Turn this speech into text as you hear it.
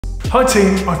Hi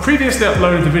team, I previously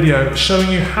uploaded a video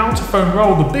showing you how to foam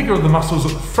roll the bigger of the muscles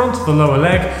at the front of the lower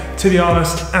leg,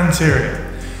 Tibialis Anterior.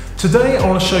 Today I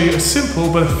want to show you a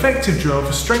simple but effective drill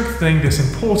for strengthening this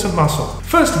important muscle.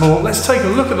 First of all, let's take a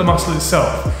look at the muscle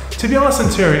itself. Tibialis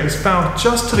Anterior is found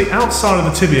just to the outside of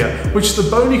the tibia, which is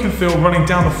the bone you can feel running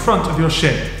down the front of your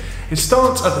shin. It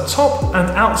starts at the top and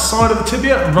outside of the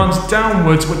tibia and runs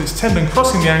downwards with its tendon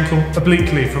crossing the ankle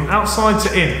obliquely from outside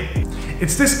to in.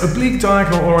 It's this oblique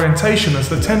diagonal orientation as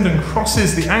the tendon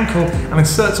crosses the ankle and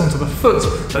inserts onto the foot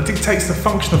that dictates the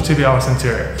function of tibialis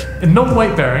anterior. In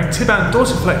non-weight bearing, tib.ant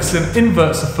dorsiflexes and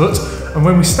inverts the foot, and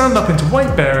when we stand up into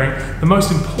weight bearing, the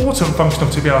most important function of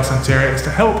tibialis anterior is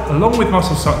to help, along with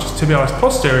muscles such as tibialis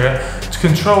posterior, to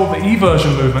control the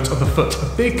eversion movement of the foot,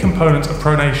 a big component of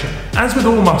pronation. As with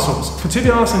all muscles, for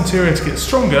tibialis anterior to get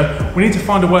stronger, we need to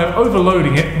find a way of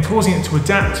overloading it and causing it to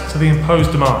adapt to the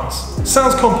imposed demands.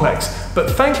 Sounds complex, but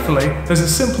thankfully there's a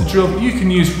simple drill that you can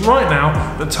use right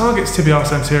now that targets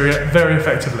tibialis anterior very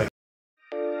effectively.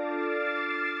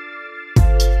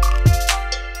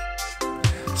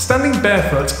 Standing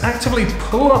barefoot, actively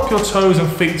pull up your toes and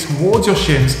feet towards your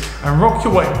shins and rock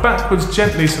your weight backwards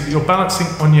gently so that you're balancing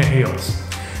on your heels.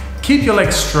 Keep your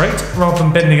legs straight rather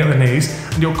than bending at the knees,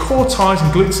 and your core tight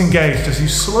and glutes engaged as you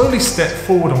slowly step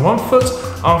forward on one foot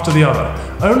after the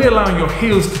other, only allowing your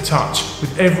heels to touch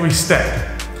with every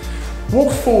step.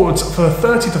 Walk forwards for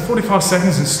 30 to 45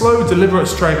 seconds in slow, deliberate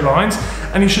straight lines,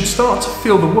 and you should start to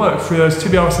feel the work through those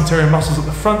tibialis anterior muscles at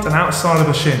the front and outside of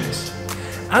the shins.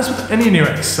 As with any new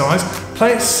exercise,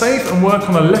 play it safe and work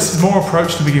on a less is more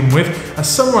approach to begin with, as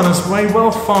some runners may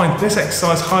well find this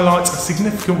exercise highlights a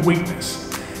significant weakness.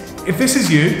 If this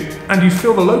is you, and you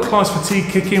feel the localized fatigue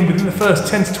kick in within the first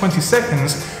 10 to 20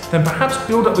 seconds, then perhaps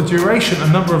build up the duration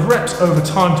and number of reps over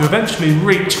time to eventually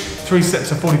reach 3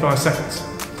 sets of 45 seconds.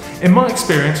 In my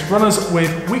experience, runners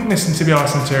with weakness in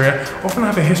tibialis anterior often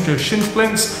have a history of shin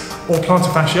splints or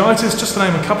plantar fasciitis, just to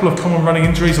name a couple of common running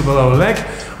injuries of the lower leg.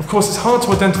 Of course, it's hard to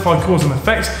identify cause and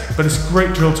effect, but it's a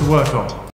great drill to work on.